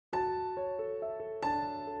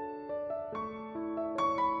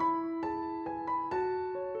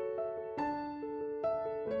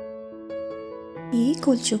ये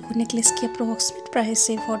कुलचोको नेकलेस की approximate price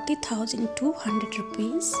है 40,200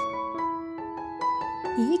 रुपीज़।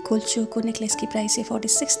 ये कुलचोको नेकलेस की प्राइस है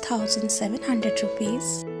 46,700 रुपीज़।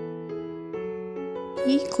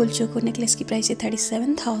 ये कुलचोको नेकलेस की प्राइस है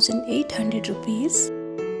 37,800 रुपीज़।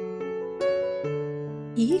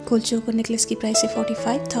 ये कुलचोको नेकलेस की प्राइस है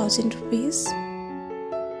 45,000 रुपीज़।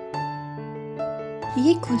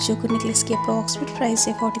 ये कुलचोको नेकलेस की अप्रोक्सीमेट प्राइस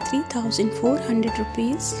है 43,400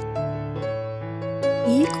 रुपीज़।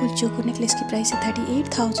 ये कुलचोको नेकलेस की प्राइस है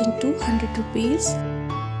 38,200 रुपीज़।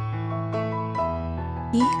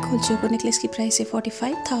 ये कुलचोको नेकलेस की प्राइस है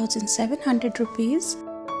 45,700 रुपीज़।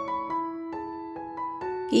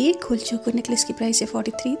 ये कुलचोको नेकलेस की प्राइस है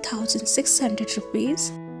 43,600 रुपीज़।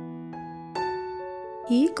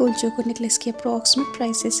 ये कुलचोको नेकलेस की अप्रोक्सीमेट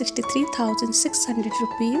प्राइस है 63,600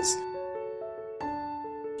 रुपीज़।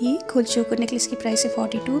 ये कुलचोको नेकलेस की प्राइस है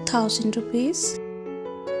 42,000 रुपीज़।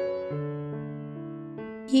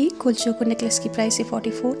 ये कुलचोको नेकलेस की प्राइस है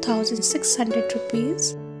 44,600 रुपीज़।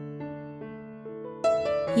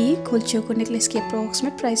 ये कुलचोको नेकलेस की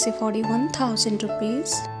अप्रोक्सीमेट प्राइस है 41,000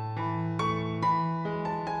 रुपीज़।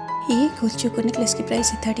 ये कुलचोको नेकलेस की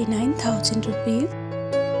प्राइस है 39,000 रुपीज़।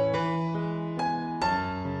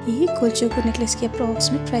 ये कुलचोको नेकलेस की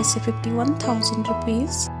अप्रोक्सीमेट प्राइस है 51,000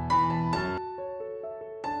 रुपीज़।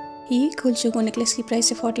 ये कुलचोको नेकलेस की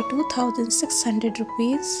प्राइस है 42,600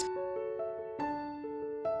 रुपीज़।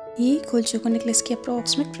 ये कुलचोको नेकलेस की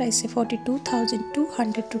अप्रोक्सीमेट प्राइस है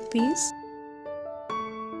 42,200 रुपीज़।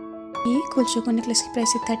 ये कुलचोको नेकलेस की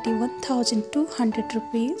प्राइस है 31,200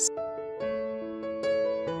 रुपीज़।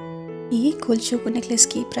 ये कुलचोको नेकलेस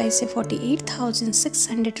की प्राइस है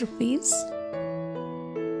 48,600 रुपीज़।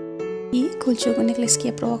 ये कुलचोको नेकलेस की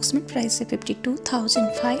अप्रोक्सीमेट प्राइस है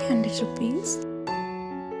 52,500 रुपीज़।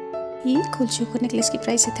 ये कुलचोको नेकलेस की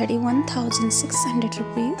प्राइस है 31,600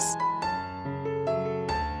 रुपीज़।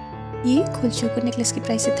 ये कुलचोको नेकलेस की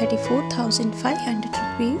प्राइस है 34,500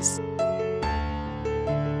 रुपीज़।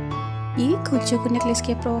 ये कुलचोको नेकलेस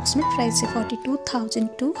की अप्रोक्सीमेट प्राइस है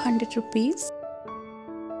 42,200 रुपीज़।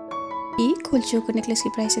 ये कुलचोको नेकलेस की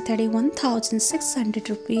प्राइस है 31,600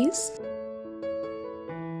 रुपीज़।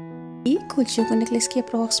 ये कुलचोको नेकलेस की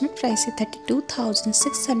अप्रोक्सीमेट प्राइस है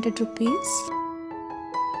 32,600 रुपीज़।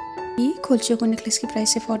 ये कुलचोको नेकलेस की प्राइस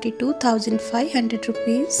है 42,500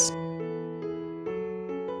 रुपीज़।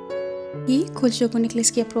 ये कुलचोको नेकलेस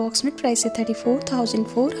की अप्रोक्सीमेट प्राइस है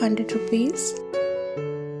 34,400 रुपीज़।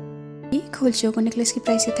 ये कुलचोको नेकलेस की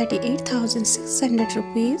प्राइस है 38,600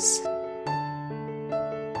 रुपीज़।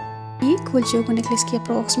 ये कुलचोको नेकलेस की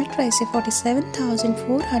अप्रोक्सीमेट प्राइस है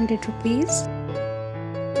 47,400 रुपीज़।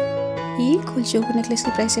 ये कुलचोको नेकलेस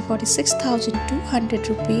की प्राइस है 46,200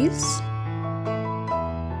 रुपीज़।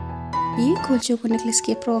 ये कुलचोको नेकलेस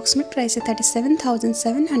की अप्रोक्सीमेट प्राइस है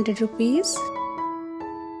 37,700 रुपीज़।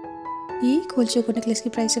 ये कुलचोको नेकलेस की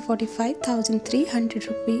प्राइस है 45,300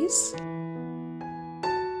 रुपीज़।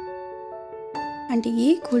 एंड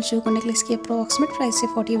ये कुलचोको नेकलेस की अप्रोक्सीमेट प्राइस है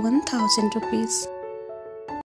 41,000 रुपीज़।